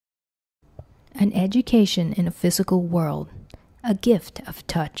An education in a physical world, a gift of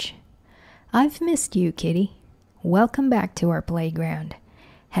touch. I've missed you, kitty. Welcome back to our playground.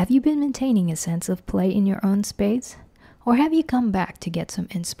 Have you been maintaining a sense of play in your own space? Or have you come back to get some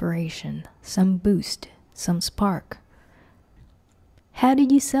inspiration, some boost, some spark? How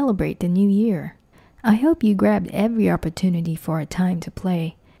did you celebrate the new year? I hope you grabbed every opportunity for a time to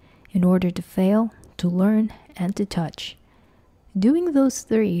play, in order to fail, to learn, and to touch. Doing those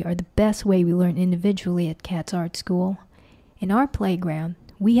three are the best way we learn individually at Cat's Art School. In our playground,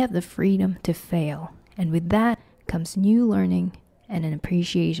 we have the freedom to fail, and with that comes new learning and an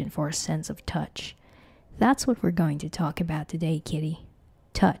appreciation for a sense of touch. That's what we're going to talk about today, kitty.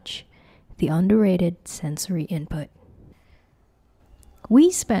 Touch, the underrated sensory input.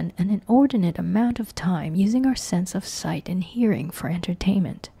 We spend an inordinate amount of time using our sense of sight and hearing for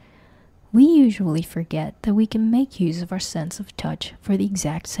entertainment. We usually forget that we can make use of our sense of touch for the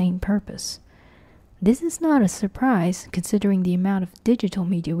exact same purpose. This is not a surprise considering the amount of digital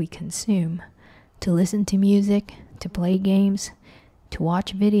media we consume. To listen to music, to play games, to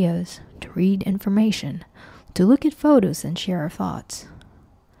watch videos, to read information, to look at photos and share our thoughts.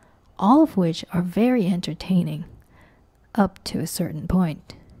 All of which are very entertaining, up to a certain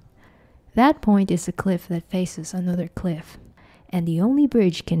point. That point is a cliff that faces another cliff. And the only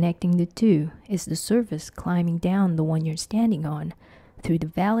bridge connecting the two is the surface climbing down the one you're standing on, through the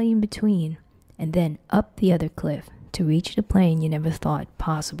valley in between, and then up the other cliff to reach the plane you never thought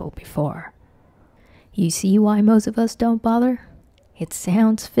possible before. You see why most of us don't bother? It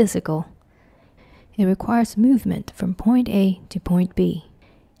sounds physical. It requires movement from point A to point B.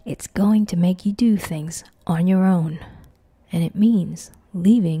 It's going to make you do things on your own. And it means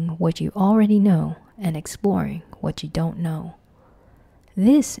leaving what you already know and exploring what you don't know.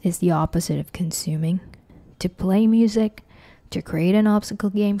 This is the opposite of consuming. To play music, to create an obstacle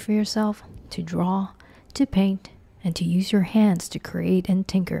game for yourself, to draw, to paint, and to use your hands to create and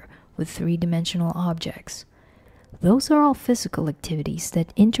tinker with three-dimensional objects. Those are all physical activities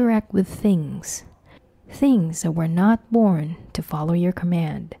that interact with things. Things that were not born to follow your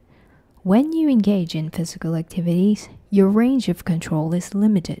command. When you engage in physical activities, your range of control is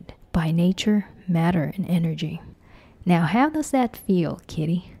limited by nature, matter, and energy. Now, how does that feel,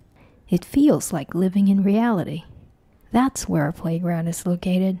 kitty? It feels like living in reality. That's where our playground is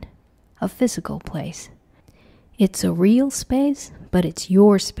located. A physical place. It's a real space, but it's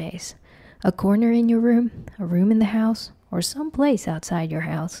your space. A corner in your room, a room in the house, or some place outside your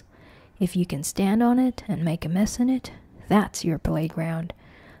house. If you can stand on it and make a mess in it, that's your playground.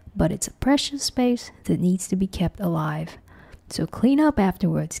 But it's a precious space that needs to be kept alive. So clean up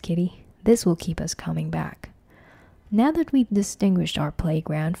afterwards, kitty. This will keep us coming back. Now that we've distinguished our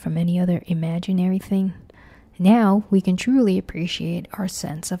playground from any other imaginary thing, now we can truly appreciate our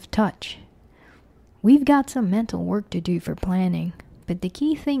sense of touch. We've got some mental work to do for planning, but the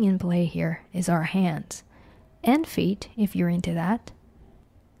key thing in play here is our hands. And feet, if you're into that.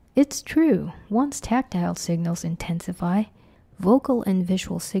 It's true, once tactile signals intensify, vocal and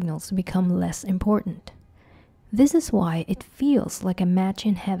visual signals become less important. This is why it feels like a match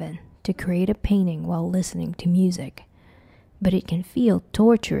in heaven to create a painting while listening to music. But it can feel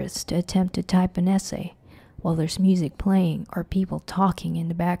torturous to attempt to type an essay while there's music playing or people talking in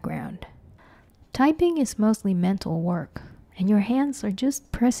the background. Typing is mostly mental work, and your hands are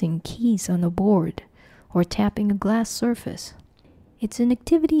just pressing keys on a board or tapping a glass surface. It's an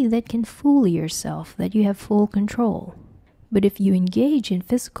activity that can fool yourself that you have full control. But if you engage in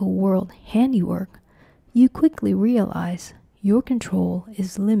physical world handiwork, you quickly realize your control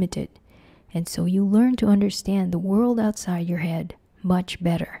is limited, and so you learn to understand the world outside your head much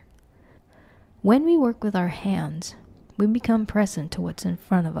better. When we work with our hands, we become present to what's in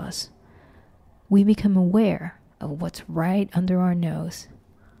front of us. We become aware of what's right under our nose.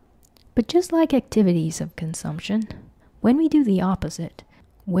 But just like activities of consumption, when we do the opposite,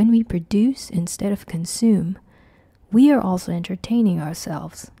 when we produce instead of consume, we are also entertaining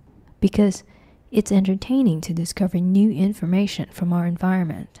ourselves, because it's entertaining to discover new information from our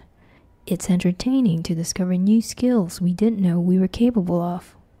environment. It's entertaining to discover new skills we didn't know we were capable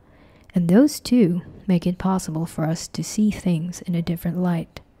of. And those two make it possible for us to see things in a different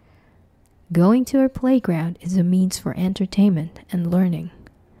light. Going to our playground is a means for entertainment and learning.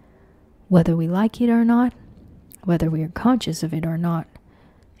 Whether we like it or not, whether we are conscious of it or not,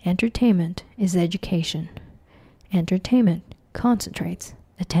 entertainment is education. Entertainment concentrates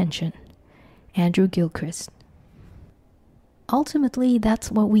attention. Andrew Gilchrist. Ultimately,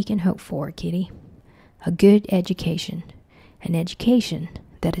 that's what we can hope for, kitty. A good education. An education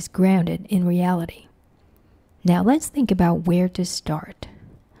that is grounded in reality. Now let's think about where to start.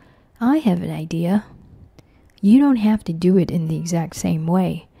 I have an idea. You don't have to do it in the exact same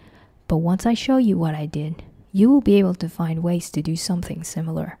way, but once I show you what I did, you will be able to find ways to do something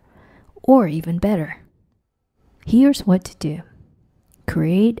similar, or even better. Here's what to do.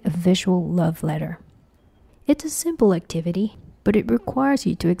 Create a visual love letter. It's a simple activity, but it requires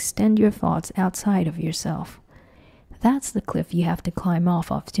you to extend your thoughts outside of yourself. That's the cliff you have to climb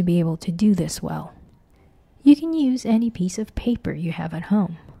off of to be able to do this well. You can use any piece of paper you have at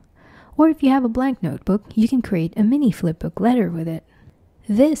home. Or if you have a blank notebook, you can create a mini flipbook letter with it.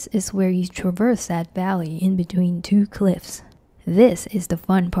 This is where you traverse that valley in between two cliffs. This is the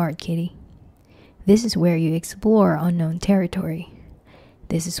fun part, kitty. This is where you explore unknown territory.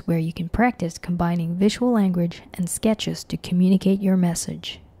 This is where you can practice combining visual language and sketches to communicate your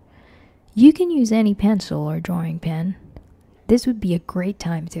message. You can use any pencil or drawing pen. This would be a great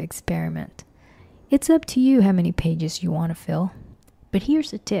time to experiment. It's up to you how many pages you want to fill. But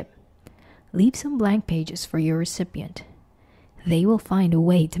here's a tip. Leave some blank pages for your recipient. They will find a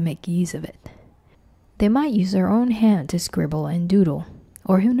way to make use of it. They might use their own hand to scribble and doodle.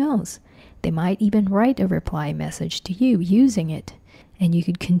 Or who knows, they might even write a reply message to you using it. And you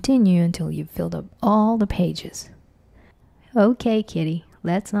could continue until you've filled up all the pages. Okay, kitty,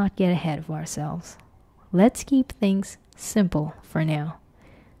 let's not get ahead of ourselves. Let's keep things simple for now.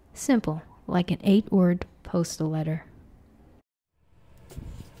 Simple, like an 8-word postal letter.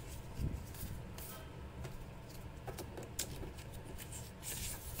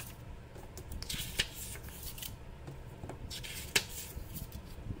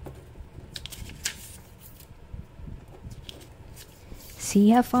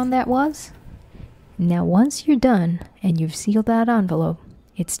 See how fun that was? Now once you're done and you've sealed that envelope,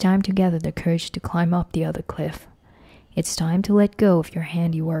 it's time to gather the courage to climb up the other cliff. It's time to let go of your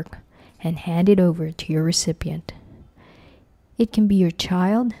handiwork and hand it over to your recipient. It can be your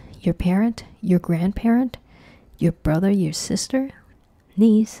child, your parent, your grandparent, your brother, your sister,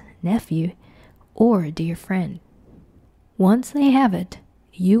 niece, nephew, or a dear friend. Once they have it,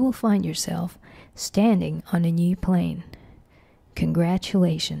 you will find yourself standing on a new plane.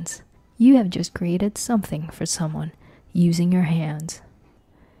 Congratulations, you have just created something for someone using your hands.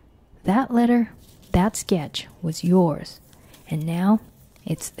 That letter, that sketch was yours, and now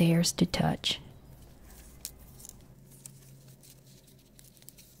it's theirs to touch.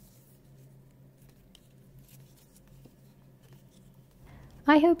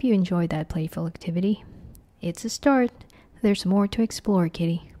 I hope you enjoyed that playful activity. It's a start. There's more to explore,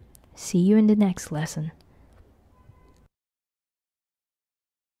 kitty. See you in the next lesson.